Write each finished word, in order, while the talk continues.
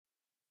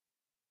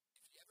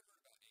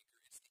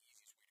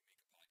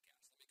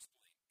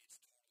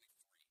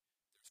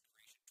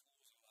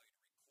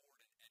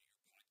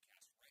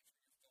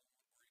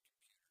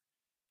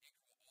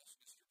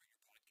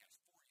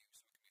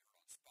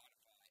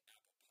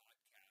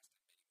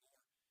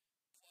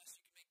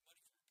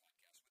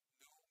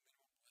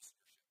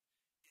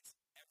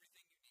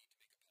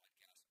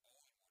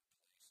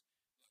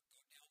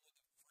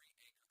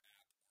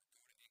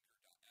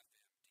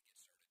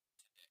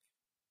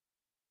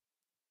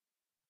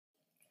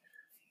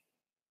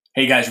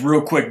Hey guys,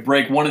 real quick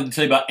break. Wanted to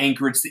tell you about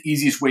Anchor. It's the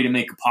easiest way to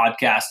make a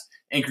podcast.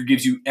 Anchor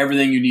gives you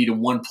everything you need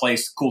in one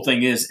place. The cool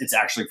thing is it's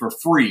actually for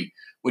free,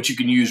 which you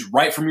can use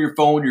right from your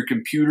phone, your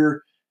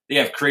computer. They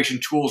have creation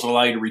tools that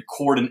allow you to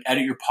record and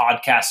edit your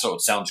podcast so it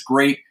sounds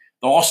great.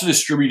 They'll also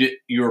distribute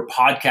your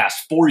podcast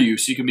for you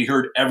so you can be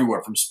heard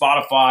everywhere from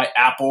Spotify,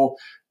 Apple,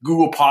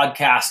 Google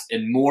Podcasts,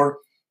 and more.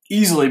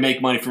 Easily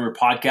make money from your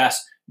podcast.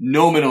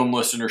 No minimum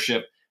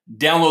listenership.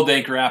 Download the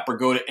Anchor app or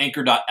go to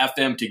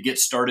anchor.fm to get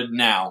started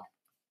now.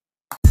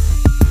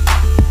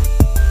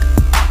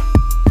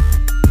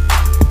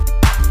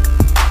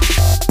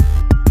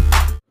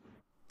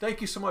 Thank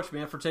you so much,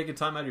 man, for taking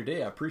time out of your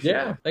day. I appreciate it.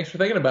 Yeah, thanks for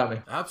thinking about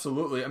me.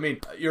 Absolutely. I mean,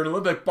 you're an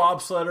Olympic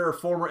bobsledder,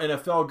 former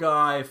NFL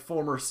guy,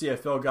 former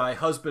CFL guy,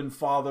 husband,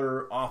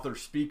 father, author,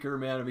 speaker,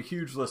 man. I have a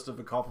huge list of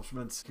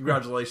accomplishments.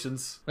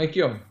 Congratulations. Thank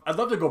you. I'd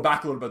love to go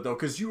back a little bit, though,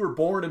 because you were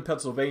born in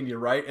Pennsylvania,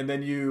 right? And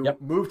then you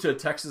moved to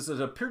Texas at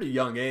a pretty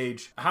young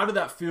age. How did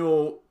that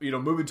feel,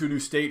 moving to a new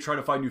state, trying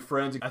to find new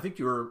friends? I think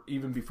you were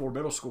even before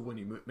middle school when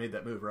you made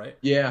that move, right?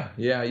 Yeah.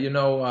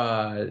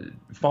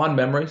 Fond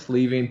memories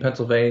leaving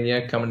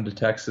Pennsylvania, coming to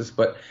Texas.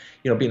 But,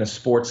 being a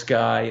sports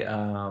guy,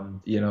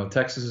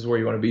 Texas is where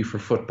you want to be for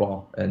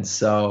football. And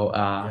so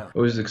I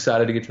was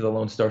excited to get to the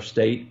Lone Star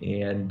State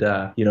and,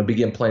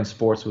 begin playing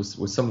sports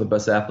with some of the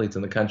best athletes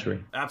in the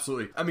country.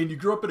 Absolutely. I mean, you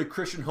grew up in a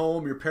Christian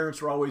home. Your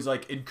parents were always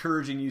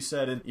encouraging you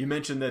said, and you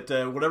mentioned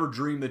that whatever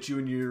dream that you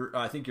and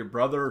your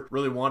brother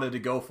really wanted to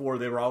go for,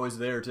 they were always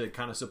there to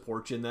kind of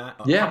support you in that.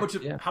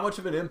 How much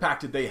of an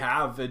impact did they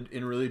have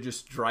in really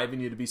just driving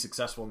you to be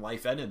successful in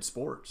life and in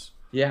sports?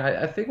 Yeah,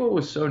 I think what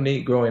was so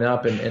neat growing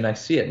up, and I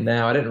see it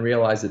now, I didn't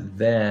realize it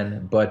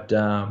then, but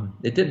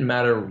it didn't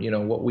matter,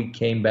 what we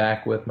came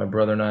back with, my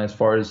brother and I, as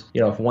far as,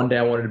 if one day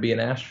I wanted to be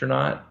an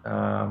astronaut,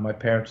 my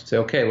parents would say,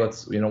 okay,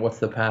 let's, what's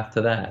the path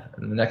to that?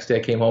 And the next day I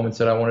came home and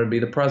said I wanted to be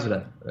the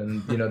president.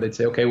 And, they'd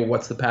say, okay, well,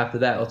 what's the path to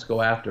that? Let's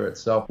go after it.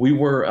 So we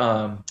were,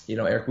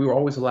 Eric, we were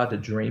always allowed to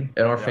dream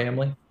in our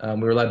family. We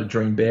were allowed to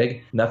dream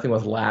big. Nothing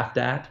was laughed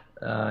at.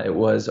 It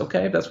was,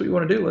 okay, if that's what you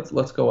want to do,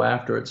 let's go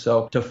after it.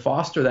 So to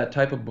foster that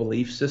type of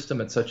belief system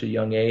at such a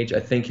young age, I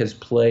think has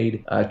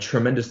played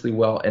tremendously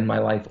well in my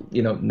life,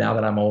 now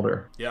that I'm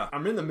older. Yeah,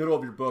 I'm in the middle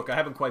of your book. I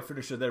haven't quite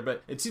finished it there,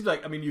 but it seems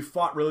like, you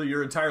fought really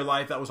your entire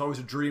life. That was always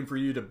a dream for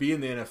you to be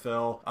in the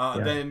NFL.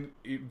 Then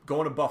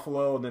going to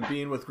Buffalo and then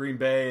being with Green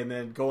Bay and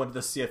then going to the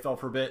CFL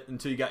for a bit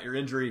until you got your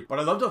injury. But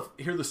I'd love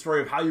to hear the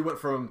story of how you went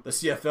from the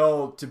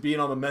CFL to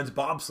being on the men's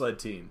bobsled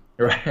team.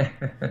 Right.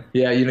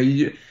 Yeah,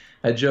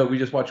 I joke, we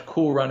just watch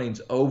Cool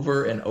Runnings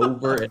over and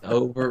over and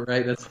over,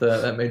 right?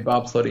 That made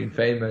bobsledding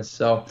famous.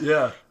 So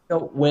yeah.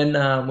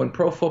 When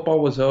pro football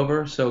was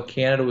over, so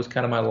Canada was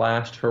kind of my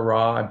last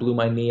hurrah. I blew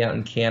my knee out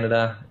in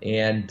Canada,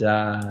 and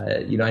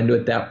I knew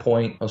at that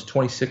point I was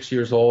 26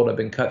 years old. I've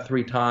been cut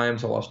 3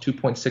 times. I lost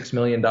 $2.6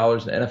 million in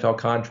NFL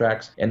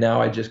contracts, and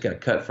now I just got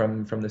cut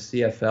from the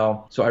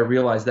CFL. So I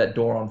realized that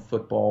door on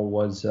football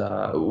was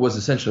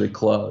essentially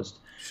closed.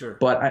 Sure.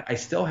 But I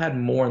still had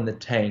more in the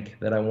tank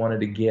that I wanted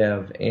to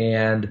give.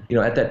 And,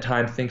 at that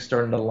time, things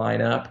started to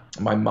line up.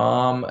 My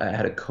mom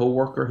had a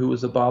coworker who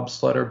was a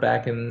bobsledder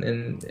back in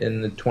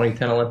the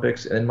 2010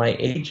 Olympics. And my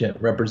agent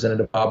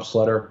represented a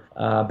bobsledder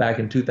back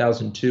in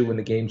 2002 when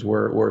the games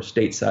were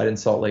stateside in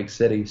Salt Lake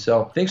City.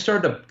 So things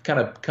started to kind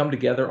of come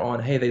together on,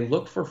 hey, they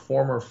look for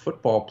former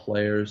football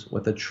players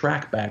with a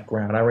track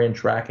background. I ran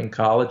track in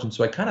college, and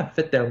so I kind of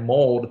fit their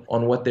mold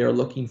on what they were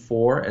looking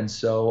for. And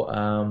so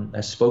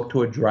I spoke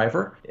to a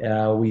driver.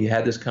 We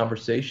had this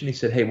conversation. He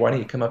said, hey, why don't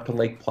you come up to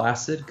Lake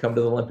Placid, come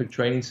to the Olympic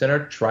Training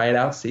Center, try it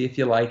out, see if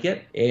you like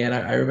it. And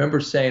I remember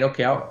saying,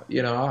 okay,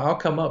 I'll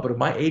come up, but if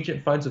my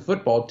agent finds a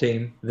football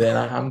team, then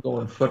I'm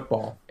going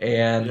football.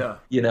 And,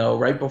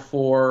 right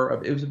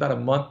before, it was about a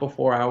month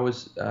before I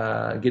was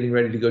getting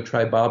ready to go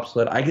try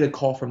bobsled, I get a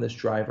call from this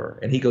driver,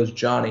 and he goes,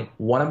 Johnny,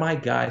 one of my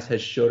guys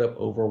has showed up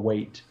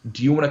overweight.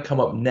 Do you want to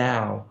come up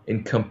now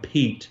and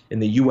compete in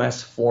the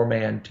U.S.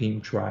 4-man team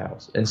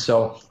trials? And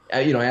so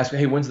I asked him,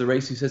 hey, when's the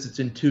race? He says it's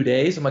in 2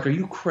 days. I'm like, are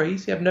you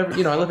crazy? I've never,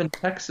 I live in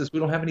Texas. We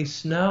don't have any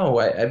snow.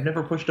 I've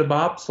never pushed a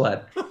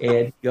bobsled.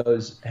 And he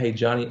goes, hey,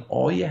 Johnny,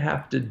 all you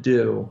have to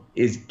do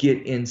is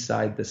get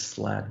inside the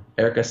sled.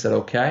 Eric, I said,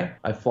 okay.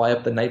 I fly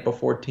up the night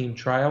before team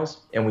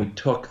trials, and we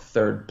took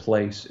 3rd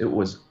place. It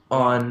was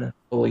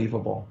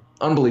unbelievable.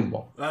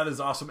 Unbelievable. That is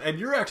awesome. And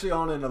you're actually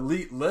on an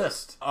elite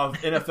list of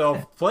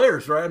NFL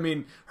players, right? I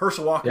mean,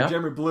 Herschel Walker,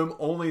 Jeremy Bloom,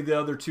 only the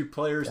other 2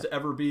 players to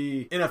ever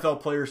be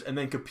NFL players and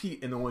then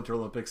compete in the Winter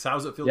Olympics. How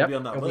does it feel to be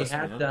on that list? We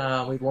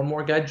had one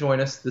more guy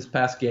join us this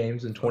past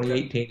games in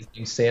 2018. Okay. His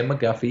name's Sam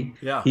McGuffey.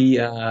 Yeah. He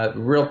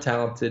real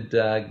talented,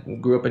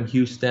 grew up in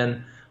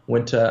Houston,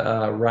 went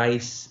to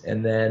Rice,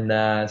 and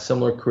then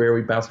similar career.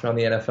 We bounced around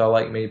the NFL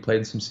like me, played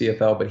in some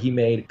CFL, but he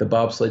made the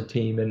bobsled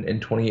team in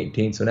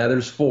 2018. So now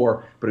there's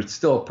 4, but it's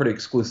still a pretty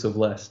exclusive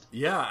list.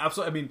 Yeah,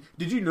 absolutely. I mean,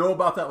 did you know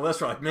about that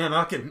list? Or like, man,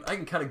 I can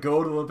kind of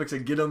go to the Olympics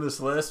and get on this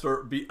list,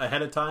 or be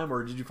ahead of time,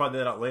 or did you find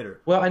that out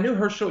later? Well, I knew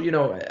Herschel.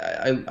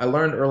 I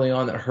learned early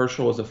on that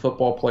Herschel was a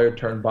football player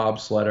turned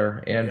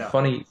bobsledder, and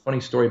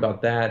funny story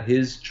about that.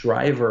 His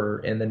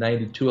driver in the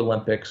 '92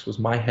 Olympics was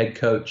my head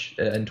coach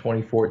in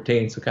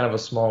 2014. So kind of a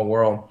small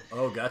world.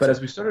 Oh, gotcha. But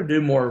as we started to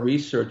do more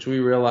research, we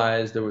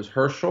realized there was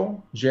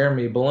Herschel,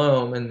 Jeremy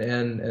Bloom,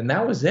 and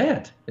that was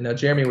it.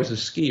 Jeremy was a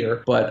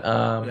skier, but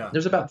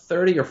there's about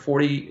 30 or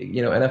 40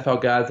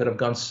 NFL guys that have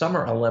gone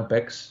Summer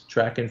Olympics,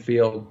 track and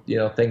field,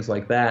 things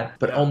like that,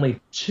 but only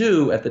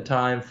 2 at the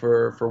time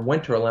for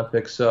Winter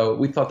Olympics. So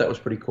we thought that was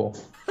pretty cool.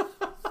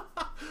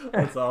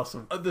 That's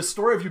awesome. The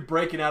story of you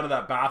breaking out of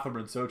that bathroom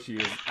in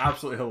Sochi is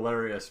absolutely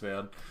hilarious,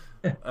 man.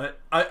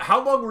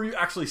 How long were you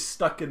actually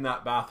stuck in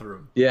that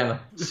bathroom? Yeah.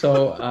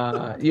 So,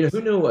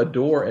 who knew a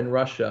door in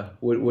Russia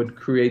would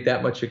create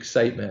that much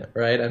excitement,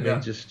 right? I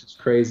mean, just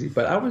crazy.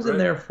 But I was in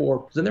there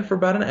for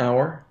about an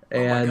hour.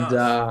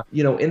 And,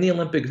 in the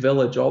Olympic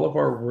Village, all of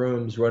our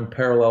rooms run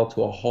parallel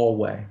to a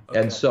hallway.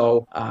 Okay. And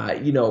so,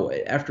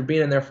 after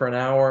being in there for an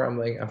hour,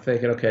 I'm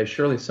thinking, okay,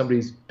 surely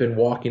somebody's been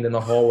walking in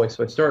the hallway.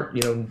 So I start,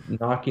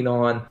 knocking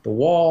on the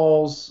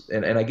walls,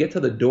 and I get to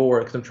the door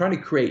because I'm trying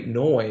to create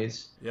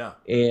noise. Yeah.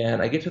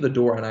 And I get to the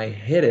door and I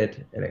hit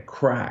it and it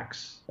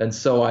cracks. And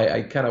so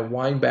I kind of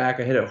wind back,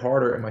 I hit it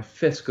harder, and my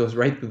fist goes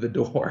right through the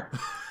door.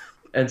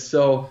 And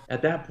so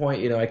at that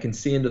point, I can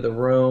see into the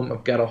room.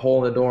 I've got a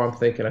hole in the door. I'm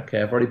thinking,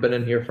 okay, I've already been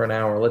in here for an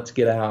hour. Let's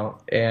get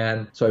out.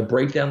 And so I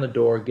break down the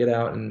door, get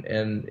out,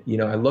 and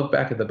I look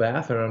back at the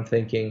bathroom, and I'm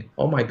thinking,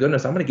 oh my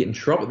goodness, I'm going to get in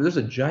trouble. There's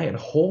a giant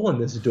hole in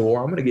this door.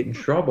 I'm going to get in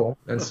trouble.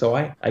 And so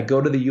I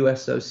go to the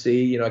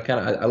USOC.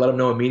 I let them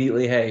know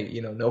immediately, hey,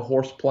 no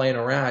horse playing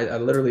around. I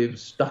literally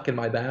was stuck in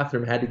my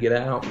bathroom, had to get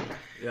out.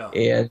 Yeah.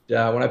 And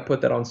when I put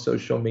that on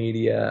social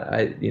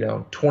media,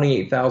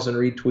 28,000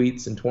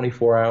 retweets in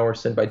 24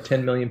 hours, sent by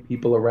 10 million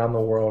people around the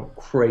world.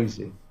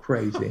 Crazy.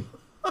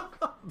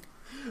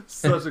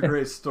 Such a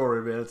great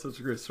story, man.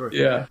 Such a great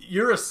story. Yeah.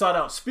 You're a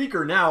sought-out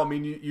speaker now. I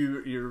mean,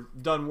 you've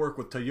done work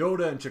with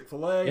Toyota and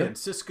Chick-fil-A and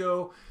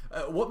Cisco.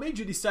 What made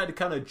you decide to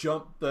kind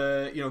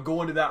of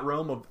go into that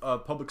realm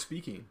of public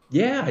speaking?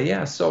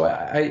 Yeah. So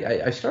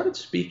I started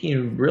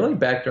speaking really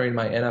back during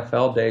my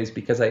NFL days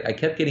because I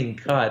kept getting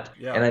cut,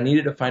 and I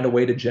needed to find a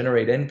way to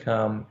generate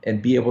income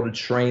and be able to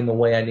train the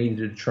way I needed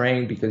to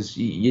train, because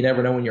you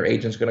never know when your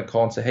agent's going to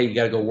call and say, hey, you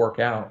got to go work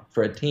out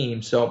for a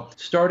team. So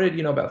started,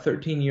 about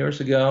 13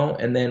 years ago.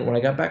 And then when I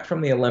got back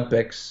from the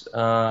Olympics,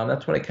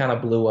 that's when it kind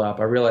of blew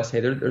up. I realized, hey,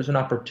 there's an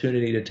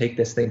opportunity to take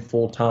this thing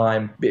full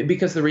time,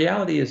 because the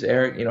reality is,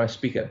 Eric, I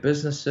speak at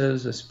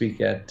businesses, I speak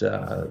at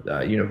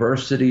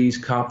universities,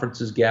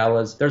 conferences,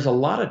 galas. There's a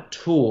lot of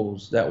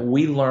tools that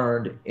we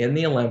learned in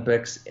the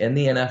Olympics, in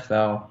the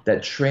NFL,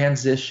 that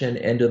transition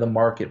into the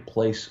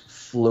marketplace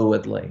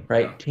fluidly,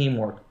 right? Yeah.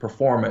 Teamwork,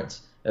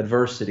 performance,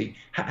 adversity.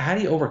 How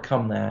do you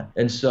overcome that?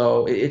 And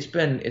so it's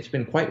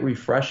been quite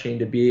refreshing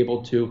to be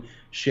able to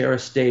share a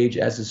stage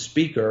as a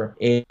speaker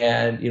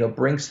and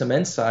bring some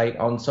insight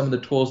on some of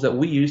the tools that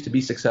we use to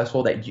be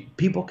successful that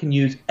people can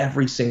use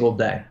every single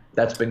day.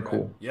 That's been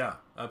cool. Yeah,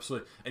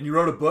 absolutely. And you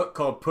wrote a book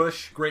called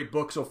Push. Great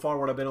book so far,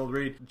 what I've been able to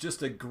read.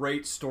 Just a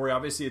great story.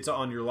 Obviously, it's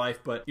on your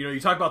life, but you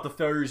talk about the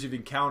failures you've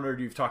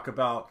encountered. You've talked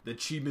about the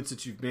achievements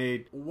that you've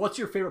made. What's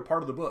your favorite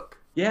part of the book?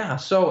 Yeah,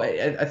 so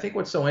I think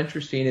what's so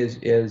interesting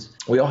is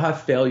we all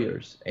have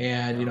failures,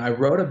 and I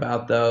wrote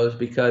about those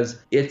because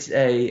it's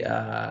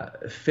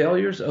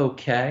failure's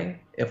okay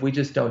if we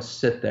just don't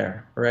sit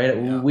there, right?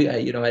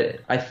 Yeah.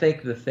 I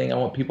think the thing I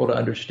want people to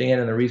understand,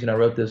 and the reason I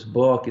wrote this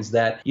book, is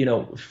that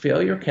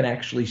failure can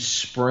actually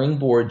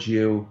springboard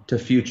you to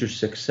future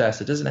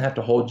success. It doesn't have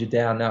to hold you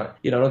down. Now,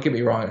 don't get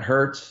me wrong, it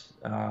hurts.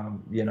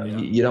 You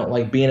don't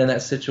like being in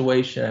that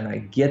situation, and I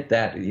get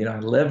that. I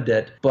lived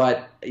it,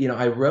 but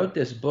I wrote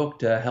this book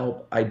to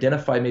help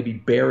identify maybe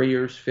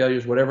barriers,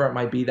 failures, whatever it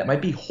might be that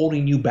might be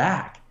holding you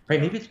back. Right?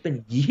 Maybe it's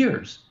been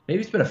years.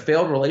 Maybe it's been a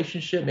failed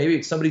relationship. Maybe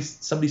it's somebody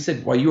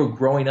said while you were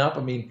growing up.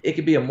 I mean, it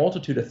could be a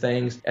multitude of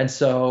things. And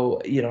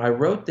so, I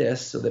wrote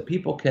this so that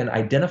people can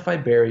identify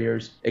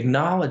barriers,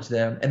 acknowledge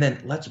them, and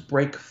then let's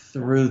break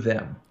through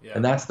them. Yeah.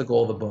 And that's the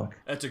goal of the book.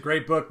 That's a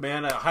great book,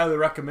 man. I highly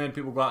recommend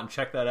people go out and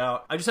check that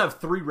out. I just have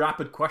 3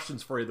 rapid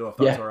questions for you, though, if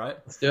that's all right.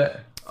 Let's do it.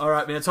 All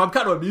right, man. So I'm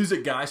kind of a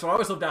music guy, so I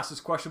always love to ask this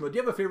question, but do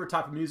you have a favorite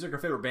type of music or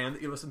favorite band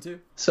that you listen to?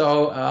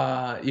 So,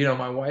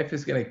 my wife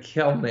is going to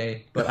kill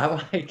me, but I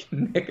like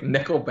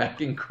Nickelback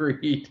and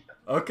Creed.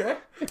 Okay,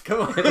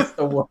 come on. It's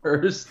the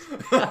worst.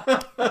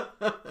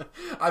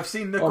 I've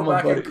seen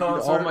Nickelback in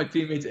concert. All my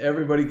teammates,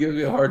 everybody gives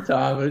me a hard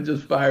time, and it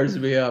just fires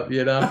me up,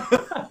 That's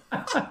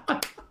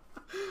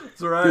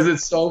right. Because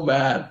it's so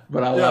bad,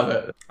 but I love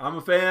it. I'm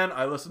a fan.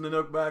 I listen to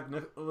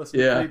Nickelback. Listen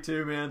to Creed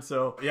too, man.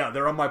 So,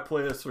 they're on my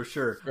playlist for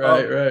sure.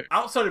 Right.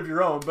 Outside of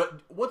your own, but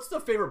what's the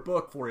favorite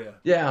book for you?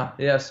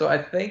 Yeah. So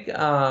I think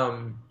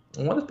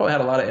one that's probably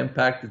had a lot of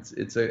impact.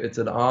 It's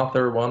an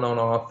author, well-known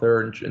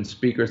author and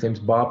speaker. His name's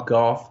Bob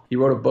Goff. He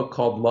wrote a book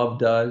called Love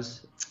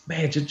Does.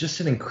 Man, just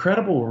an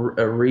incredible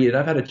read.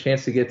 I've had a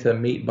chance to get to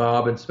meet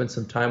Bob and spend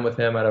some time with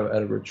him at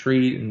a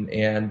retreat,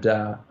 and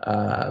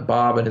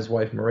Bob and his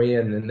wife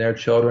Maria and their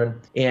children.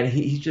 And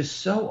he's just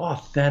so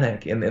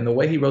authentic. And the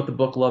way he wrote the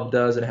book Love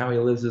Does and how he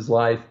lives his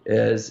life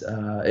is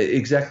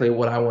exactly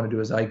what I want to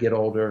do as I get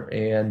older.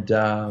 And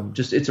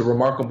it's a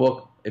remarkable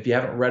book. If you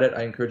haven't read it,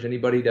 I encourage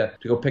anybody to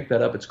go pick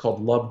that up. It's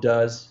called Love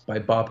Does by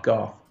Bob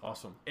Goff.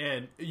 Awesome.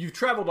 And you've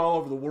traveled all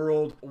over the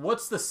world.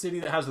 What's the city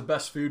that has the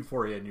best food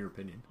for you, in your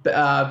opinion?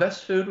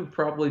 Best food would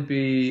probably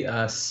be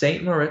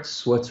St. Moritz,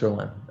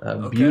 Switzerland.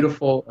 Okay.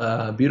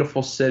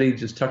 Beautiful city,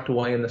 just tucked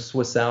away in the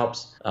Swiss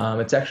Alps.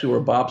 It's actually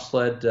where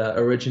bobsled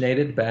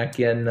originated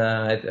back in,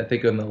 I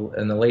think, in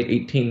the late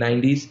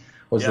 1890s.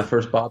 Was the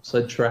first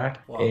bobsled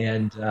track. Wow.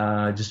 And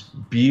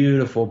just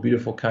beautiful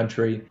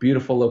country,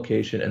 beautiful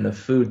location, and the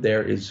food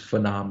there is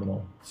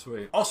phenomenal.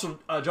 Sweet. Also,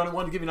 Johnny, I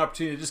wanted to give you an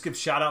opportunity to just give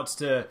shout-outs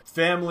to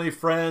family,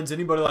 friends,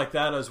 anybody like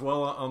that as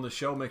well on the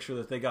show. Make sure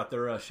that they got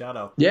their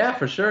shout-out. Yeah,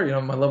 for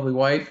sure. My lovely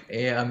wife,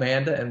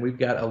 Amanda, and we've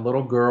got a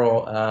little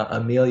girl,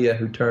 Amelia,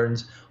 who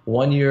turns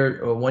 1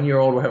 year old.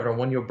 We're having our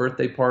 1-year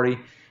birthday party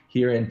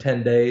here in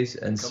 10 days,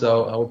 and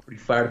we're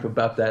pretty fired up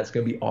about that. It's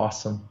going to be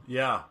awesome.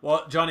 Yeah.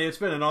 Well, Johnny, it's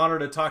been an honor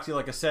to talk to you.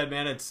 Like I said,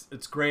 man, it's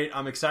great.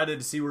 I'm excited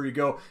to see where you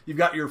go. You've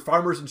got your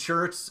Farmers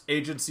Insurance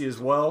agency as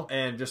well,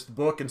 and just the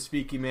book and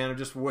speaking, man. I'm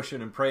just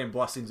wishing and praying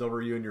blessings over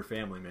you and your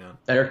family, man.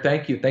 Eric,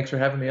 thank you. Thanks for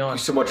having me on.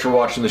 Thank you so much for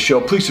watching the show.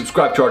 Please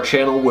subscribe to our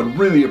channel. Would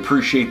really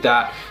appreciate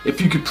that.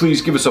 If you could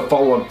please give us a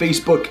follow on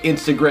Facebook,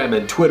 Instagram,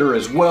 and Twitter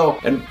as well.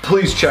 And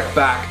please check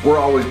back. We're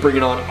always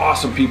bringing on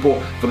awesome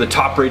people for the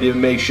Top Rated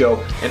MMA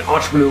Show and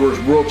entrepreneurs,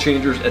 world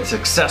changers, and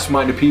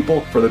success-minded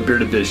people for the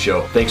Bearded Biz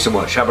Show. Thanks so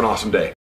much. Have an awesome day.